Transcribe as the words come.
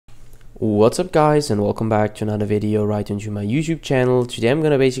What's up guys, and welcome back to another video right into my YouTube channel. Today I'm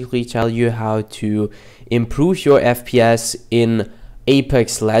gonna basically tell you how to improve your FPS in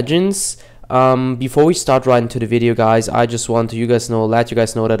Apex Legends. Before we start right into the video guys, I just want to let you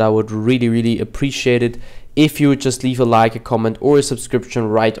guys know that I would really appreciate it if you would just leave a like, a comment or a subscription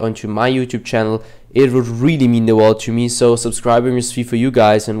right onto my YouTube channel. It would really mean the world to me. So subscribing is free for you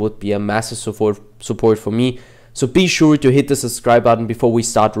guys and would be a massive support for me. So be sure to hit the subscribe button before we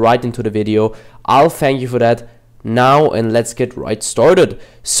start right into the video. I'll thank you for that now, and let's get right started.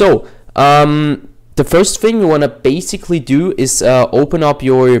 So the first thing you want to basically do is open up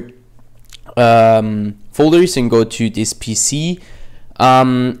your folders and go to this PC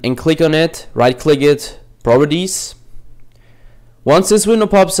and click on it, right click it, properties. Once this window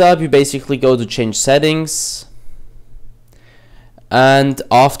pops up, you basically go to change settings, and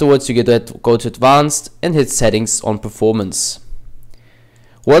afterwards you go to advanced and hit settings on performance.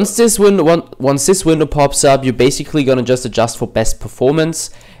 Once this window pops up, you're basically gonna just adjust for best performance,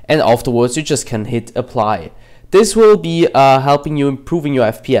 and afterwards you just can hit apply. This will be helping you improving your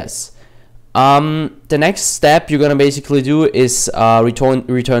FPS. The next step you're gonna basically do is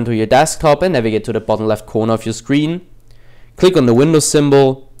return to your desktop and navigate to the bottom left corner of your screen. Click on the Windows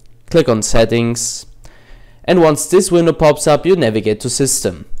symbol, click on settings, and once this window pops up, you navigate to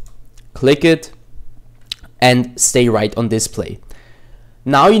system. Click it and stay right on display.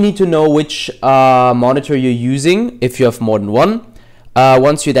 Now you need to know which monitor you're using if you have more than one.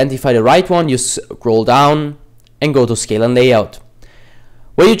 Once you identify the right one, you scroll down and go to scale and layout,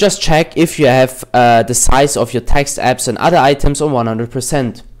 where you just check if you have the size of your text, apps and other items on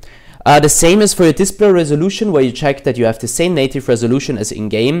 100%. The same is for your display resolution, where you check that you have the same native resolution as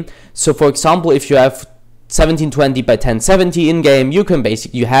in-game. So for example, if you have 1720 by 1070 in game, you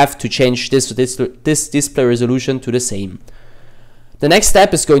have to change this display resolution to the same. The next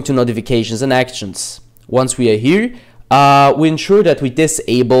step is going to notifications and actions. Once we are here, we ensure that we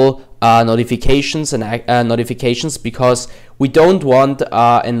disable notifications because we don't want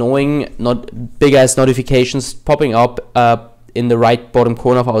annoying, big ass notifications popping up in the right bottom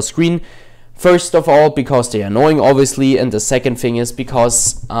corner of our screen. First of all, because they are annoying obviously, and the second thing is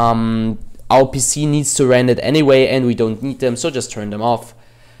because our PC needs to run it anyway and we don't need them, so just turn them off.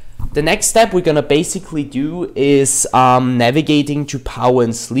 The next step we're gonna basically do is navigating to power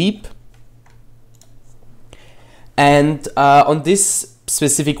and sleep. And on this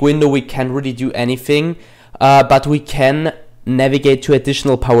specific window we can't really do anything, but we can navigate to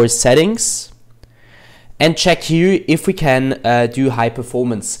additional power settings and check here if we can do high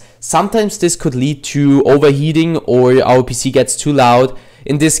performance. Sometimes this could lead to overheating or our PC gets too loud.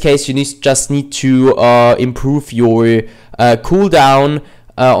 In this case, you just need to improve your cooldown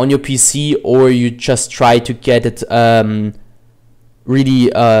on your PC, or you just try to get it really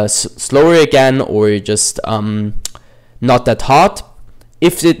slower again, or just not that hot.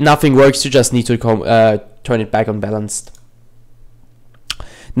 If nothing works, you just need to turn it back on balanced.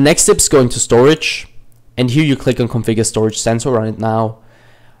 Next step is going to storage, and here you click on configure storage sensor, run it now.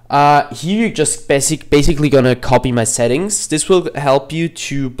 Here you're just basically gonna copy my settings. This will help you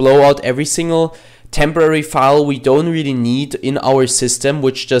to blow out every single temporary file we don't really need in our system,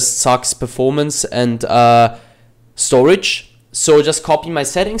 which just sucks performance and storage. So just copy my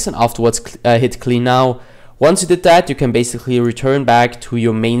settings and afterwards hit clean now. Once you did that, you can basically return back to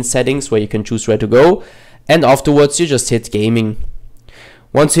your main settings where you can choose where to go, and afterwards you just hit gaming.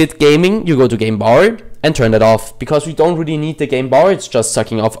 Once you hit gaming, you go to game bar and turn that off, because we don't really need the game bar. It's just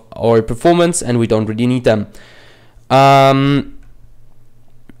sucking off our performance and we don't really need them.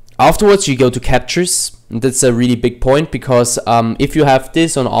 Afterwards you go to captures, and that's a really big point, because if you have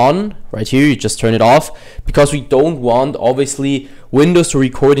this on right here, you just turn it off, because we don't want obviously Windows to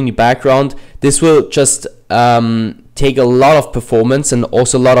record in the background. This will just take a lot of performance and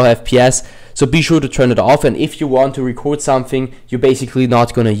also a lot of FPS, so be sure to turn it off. And if you want to record something, you're basically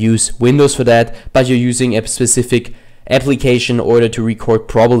not going to use Windows for that, but you're using a specific application in order to record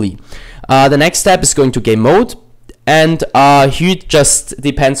properly. The next step is going to game mode, and here it just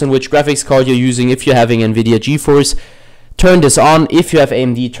depends on which graphics card you're using. If you're having NVIDIA GeForce, turn this on. If you have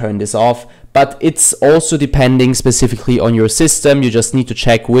AMD, turn this off, but it's also depending specifically on your system. You just need to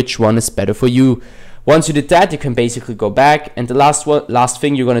check which one is better for you. Once you did that, you can basically go back, and the last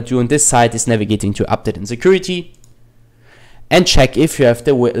thing you're going to do on this side is navigating to update and security and check if you have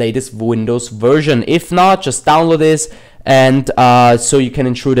the latest Windows version. If not, just download this, and so you can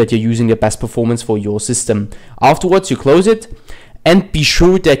ensure that you're using the best performance for your system. Afterwards you close it, and be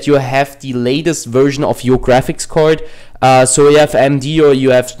sure that you have the latest version of your graphics card. So you have AMD or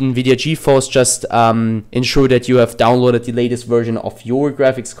you have NVIDIA GeForce, just ensure that you have downloaded the latest version of your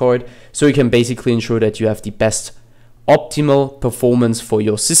graphics card, so you can basically ensure that you have the best optimal performance for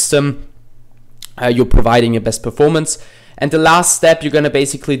your system. You're providing your best performance. And the last step you're going to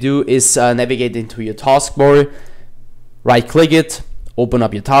basically do is navigate into your taskbar, right click it, open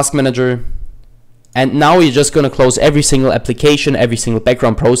up your task manager, and now you're just going to close every single application, every single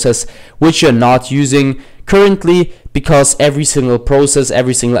background process which you're not using currently, because every single process,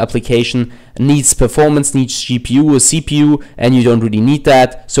 every single application needs performance, needs GPU or CPU, and you don't really need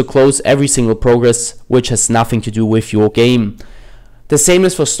that. So close every single progress which has nothing to do with your game. The same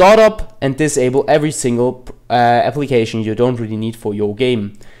is for startup, and disable every single application you don't really need for your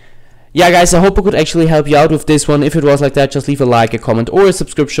game. Yeah guys, I hope I could actually help you out with this one. If it was like that, just leave a like, a comment, or a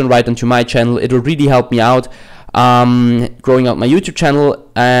subscription right onto my channel. It will really help me out growing out my YouTube channel.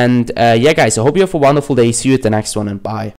 And yeah guys, I hope you have a wonderful day. See you at the next one, and bye.